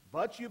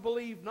 But you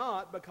believe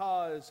not,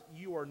 because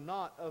you are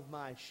not of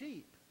my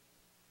sheep,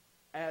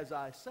 as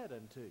I said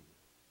unto you.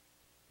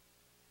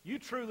 You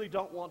truly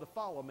don't want to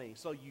follow me,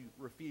 so you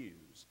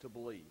refuse to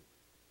believe.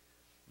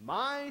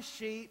 My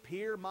sheep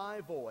hear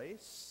my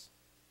voice,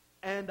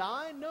 And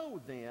I know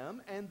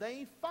them, and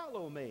they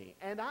follow me.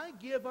 And I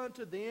give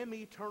unto them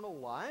eternal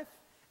life,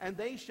 and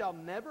they shall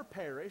never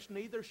perish,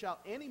 neither shall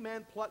any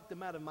man pluck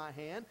them out of my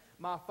hand.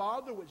 My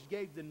Father which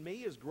gave them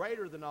me is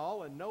greater than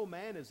all, and no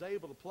man is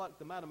able to pluck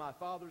them out of my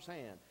Father's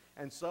hand.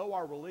 And so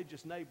our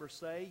religious neighbors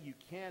say, you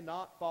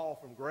cannot fall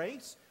from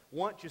grace.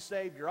 Once you're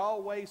saved, you're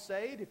always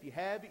saved. If you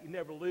have it, you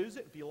never lose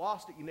it. If you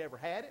lost it, you never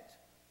had it.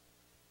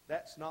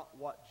 That's not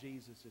what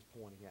Jesus is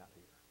pointing out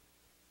here.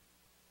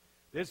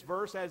 This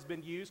verse has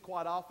been used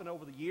quite often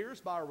over the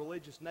years by our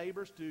religious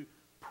neighbors to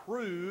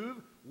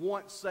prove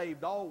once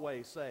saved,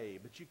 always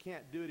saved. But you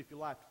can't do it if your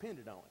life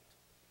depended on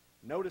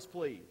it. Notice,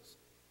 please.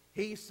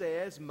 He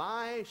says,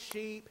 my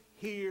sheep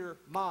hear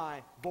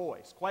my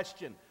voice.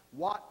 Question,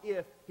 what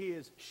if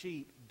his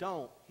sheep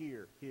don't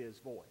hear his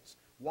voice?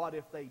 What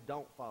if they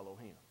don't follow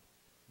him?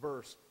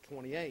 Verse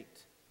 28.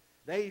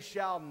 They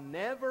shall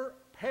never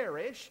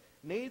perish,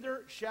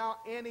 neither shall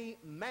any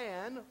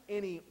man,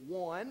 any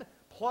one,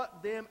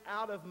 pluck them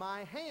out of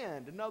my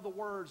hand. In other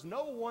words,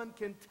 no one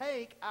can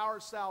take our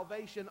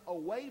salvation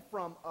away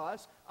from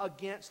us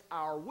against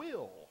our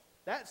will.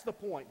 That's the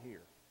point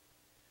here.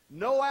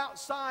 No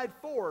outside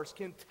force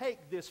can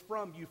take this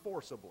from you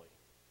forcibly.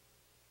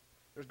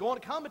 There's going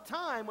to come a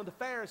time when the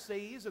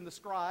Pharisees and the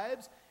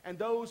scribes and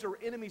those who are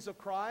enemies of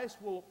Christ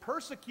will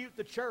persecute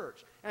the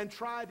church and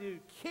try to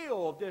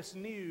kill this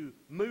new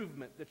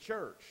movement, the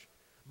church.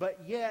 But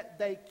yet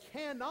they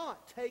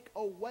cannot take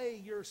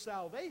away your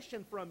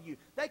salvation from you.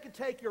 They can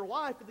take your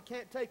life, but they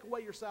can't take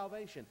away your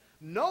salvation.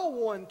 No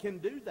one can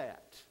do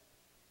that.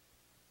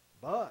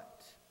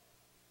 But,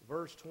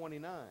 verse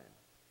 29,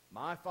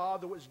 my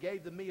Father which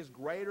gave them me is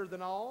greater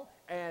than all,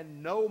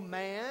 and no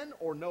man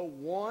or no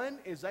one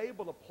is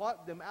able to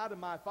pluck them out of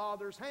my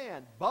Father's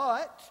hand.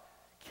 But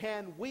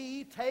can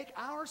we take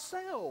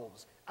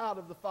ourselves out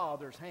of the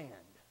Father's hand?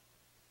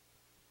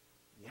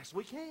 Yes,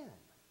 we can.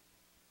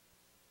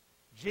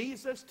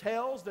 Jesus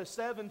tells the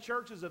 7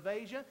 churches of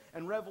Asia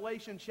in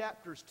Revelation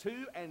chapters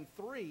 2 and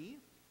 3,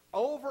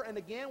 over and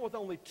again with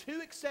only 2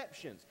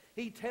 exceptions,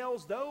 he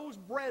tells those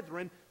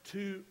brethren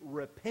to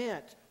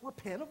repent.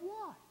 Repent of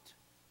what?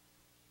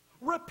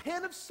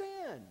 Repent of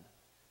sin.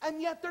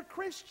 And yet they're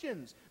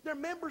Christians. They're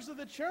members of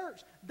the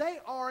church. They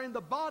are in the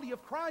body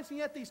of Christ, and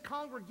yet these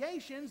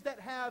congregations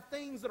that have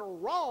things that are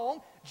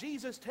wrong,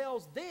 Jesus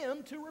tells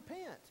them to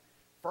repent.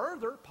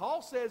 Further,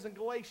 Paul says in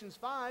Galatians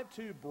 5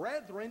 to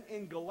brethren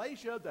in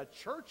Galatia, the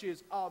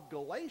churches of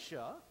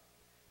Galatia,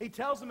 he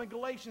tells them in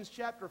Galatians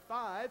chapter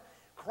 5,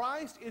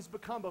 Christ is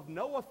become of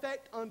no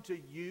effect unto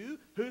you,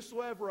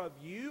 whosoever of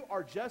you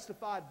are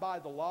justified by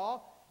the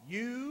law,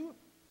 you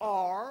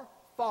are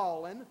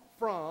fallen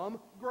from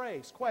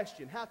grace.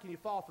 Question, how can you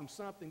fall from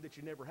something that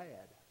you never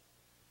had?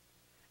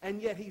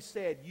 And yet he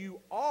said, you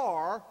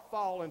are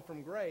fallen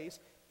from grace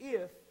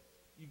if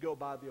you go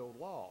by the old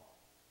law.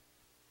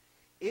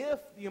 If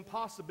the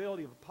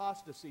impossibility of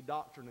apostasy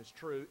doctrine is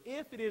true,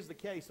 if it is the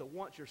case that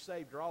once you're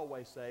saved, you're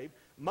always saved,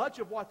 much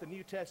of what the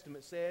New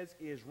Testament says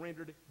is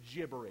rendered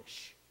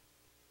gibberish,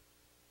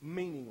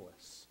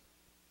 meaningless.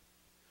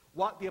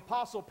 What the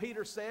Apostle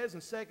Peter says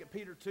in 2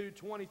 Peter 2,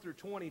 20 through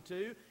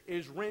 22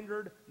 is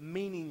rendered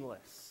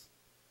meaningless.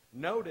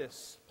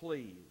 Notice,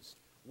 please,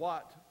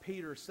 what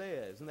Peter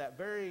says in that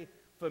very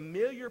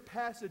familiar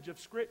passage of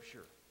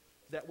Scripture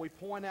that we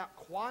point out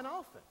quite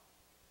often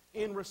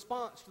in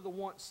response to the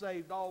once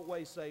saved,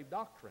 always saved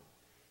doctrine.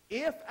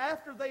 If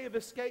after they have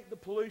escaped the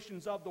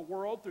pollutions of the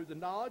world through the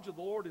knowledge of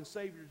the Lord and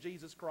Savior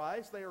Jesus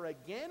Christ, they are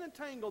again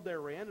entangled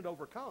therein and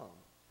overcome,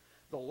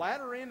 the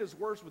latter end is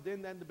worse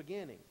within than the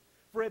beginning.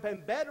 For it had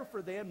been better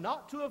for them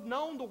not to have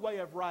known the way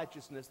of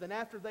righteousness than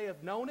after they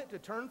have known it to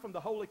turn from the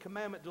holy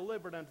commandment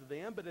delivered unto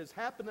them. But it has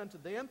happened unto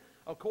them,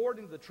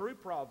 according to the true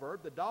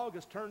proverb, the dog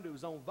has turned to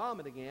his own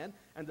vomit again,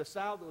 and the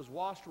sow that was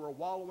washed were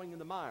wallowing in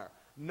the mire.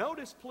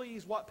 Notice,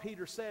 please, what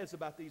Peter says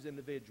about these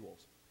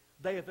individuals.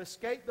 They have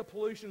escaped the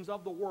pollutions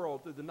of the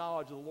world through the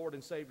knowledge of the Lord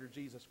and Savior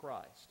Jesus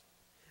Christ.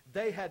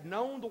 They had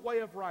known the way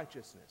of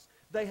righteousness.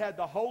 They had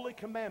the holy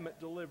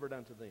commandment delivered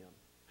unto them.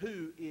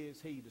 Who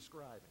is he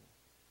describing?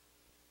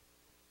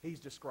 He's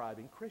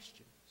describing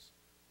Christians.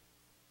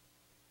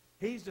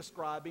 He's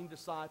describing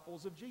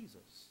disciples of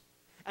Jesus.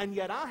 And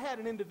yet I had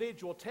an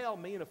individual tell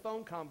me in a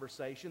phone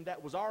conversation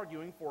that was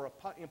arguing for an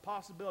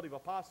impossibility of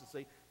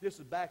apostasy. This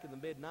was back in the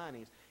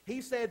mid-90s.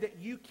 He said that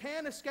you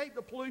can escape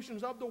the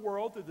pollutions of the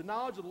world through the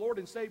knowledge of the Lord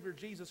and Savior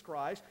Jesus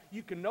Christ.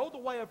 You can know the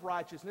way of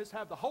righteousness,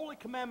 have the holy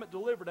commandment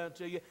delivered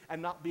unto you,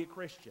 and not be a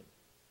Christian.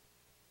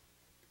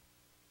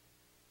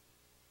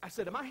 I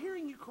said, am I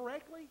hearing you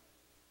correctly?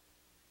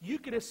 You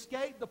can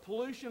escape the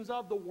pollutions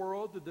of the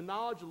world through the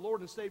knowledge of the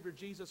Lord and Savior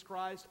Jesus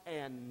Christ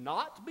and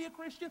not be a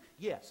Christian?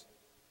 Yes.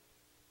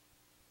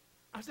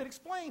 I said,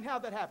 explain how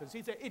that happens.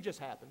 He said, it just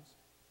happens.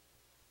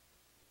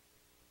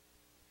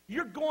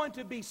 You're going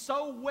to be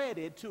so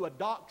wedded to a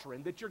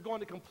doctrine that you're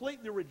going to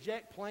completely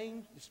reject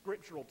plain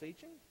scriptural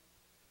teaching.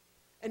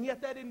 And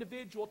yet that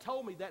individual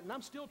told me that, and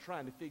I'm still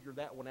trying to figure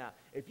that one out.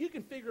 If you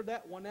can figure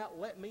that one out,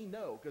 let me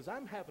know, because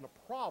I'm having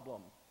a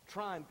problem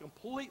trying to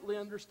completely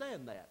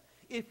understand that.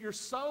 if you're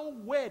so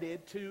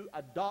wedded to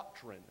a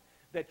doctrine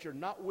that you're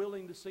not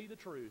willing to see the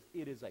truth,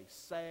 it is a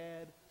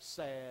sad,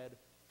 sad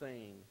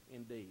thing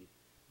indeed.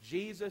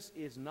 Jesus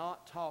is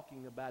not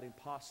talking about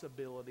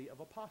impossibility of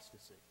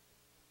apostasy.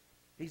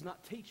 He's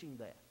not teaching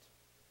that.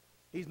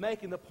 He's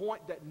making the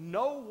point that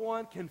no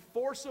one can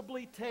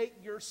forcibly take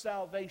your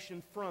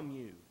salvation from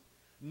you.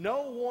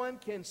 No one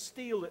can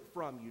steal it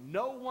from you.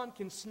 No one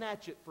can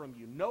snatch it from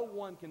you. No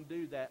one can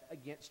do that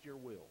against your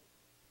will.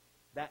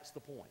 That's the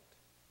point.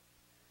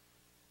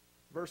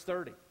 Verse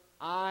 30.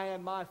 I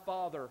and my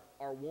Father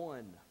are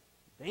one.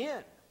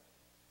 Then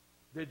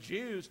the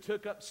Jews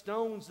took up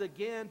stones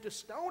again to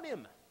stone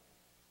him.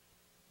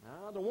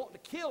 Now they're wanting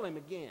to kill him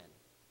again,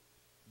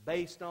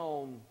 based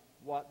on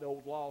what the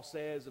old law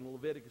says in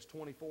Leviticus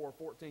 24,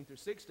 14 through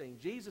 16.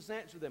 Jesus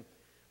answered them,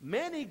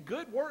 many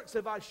good works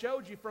have I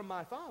showed you from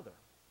my Father.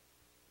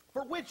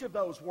 For which of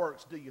those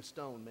works do you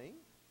stone me?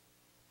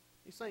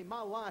 He's saying,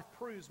 my life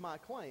proves my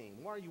claim.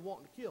 Why are you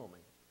wanting to kill me?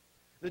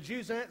 The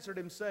Jews answered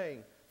him,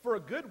 saying, for a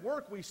good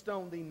work we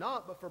stone thee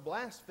not, but for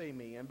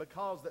blasphemy, and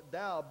because that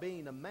thou,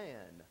 being a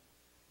man,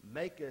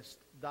 makest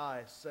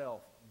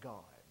thyself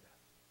God.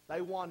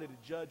 They wanted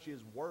to judge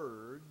his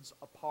words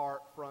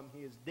apart from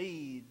his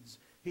deeds.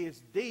 His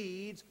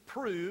deeds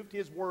proved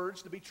his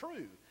words to be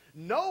true.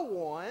 No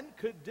one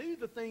could do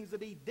the things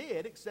that he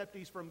did except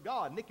he's from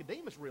God.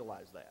 Nicodemus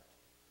realized that.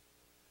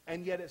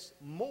 And yet it's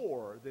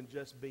more than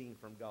just being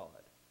from God.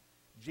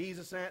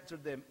 Jesus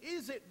answered them,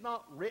 is it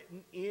not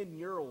written in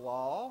your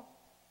law,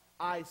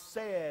 I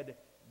said,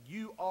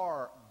 you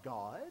are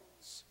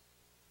gods?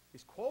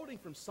 He's quoting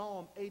from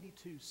Psalm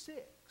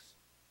 82:6.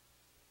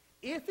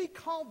 If he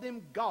called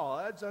them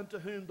gods unto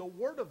whom the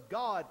word of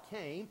God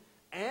came,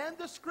 and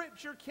the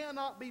scripture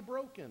cannot be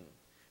broken,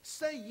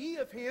 say ye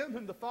of him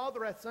whom the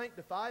Father hath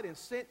sanctified and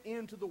sent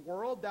into the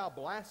world, thou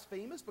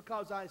blasphemest,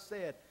 because I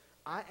said,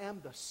 I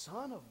am the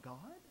Son of God?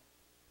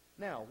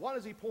 Now, what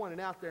is he pointing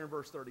out there in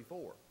verse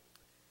 34?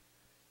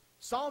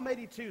 Psalm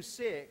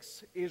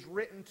 82:6 is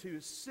written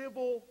to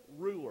civil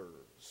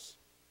rulers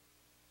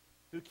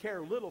who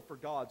care little for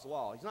God's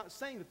law. He's not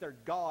saying that they're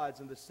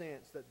gods in the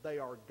sense that they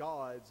are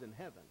gods in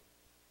heaven.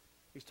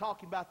 He's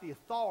talking about the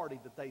authority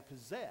that they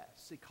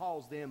possess. He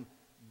calls them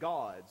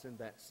gods in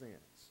that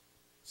sense.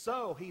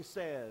 So he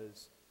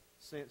says,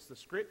 since the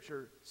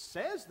Scripture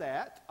says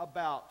that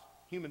about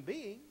human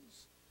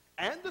beings,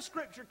 and the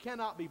Scripture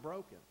cannot be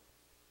broken,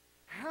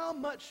 how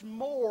much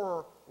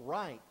more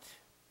right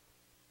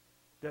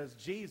does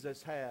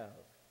Jesus have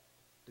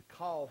to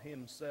call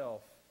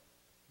himself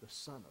the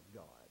Son of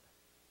God?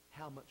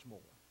 How much more?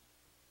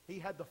 He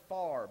had the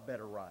far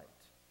better right.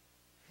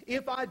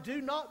 If I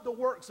do not the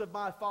works of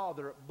my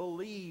Father,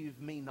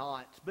 believe me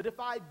not. But if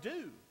I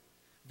do,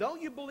 though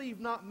you believe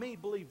not me,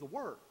 believe the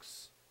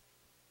works,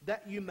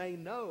 that you may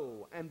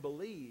know and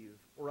believe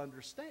or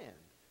understand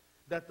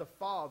that the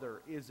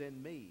Father is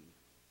in me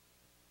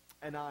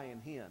and I in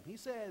him. He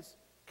says,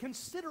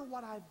 consider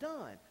what I've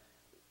done.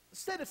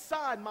 Set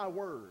aside my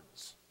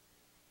words.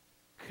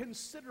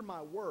 Consider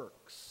my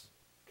works.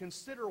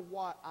 Consider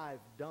what I've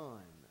done.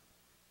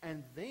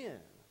 And then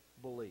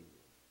believe.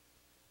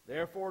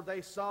 Therefore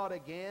they sought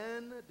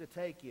again to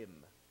take him,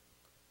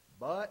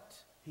 but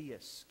he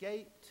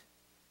escaped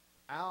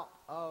out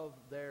of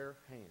their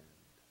hand.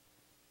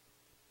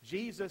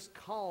 Jesus'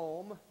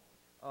 calm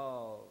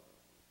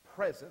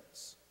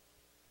presence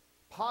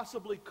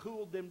possibly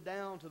cooled them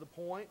down to the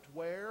point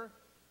where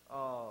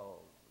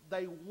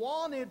they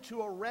wanted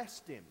to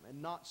arrest him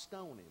and not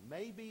stone him.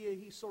 Maybe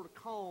he sort of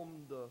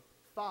calmed the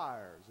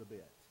fires a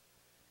bit.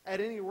 At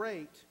any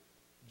rate,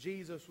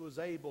 Jesus was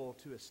able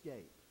to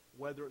escape.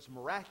 Whether it's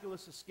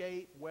miraculous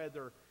escape,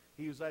 whether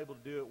he was able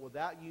to do it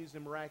without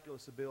using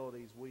miraculous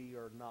abilities, we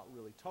are not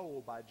really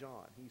told by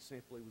John. He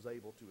simply was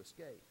able to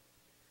escape.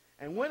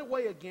 And went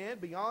away again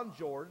beyond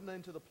Jordan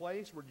into the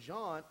place where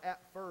John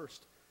at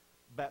first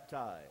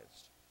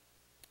baptized.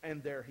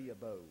 And there he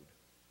abode.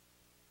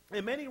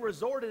 And many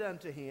resorted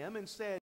unto him and said,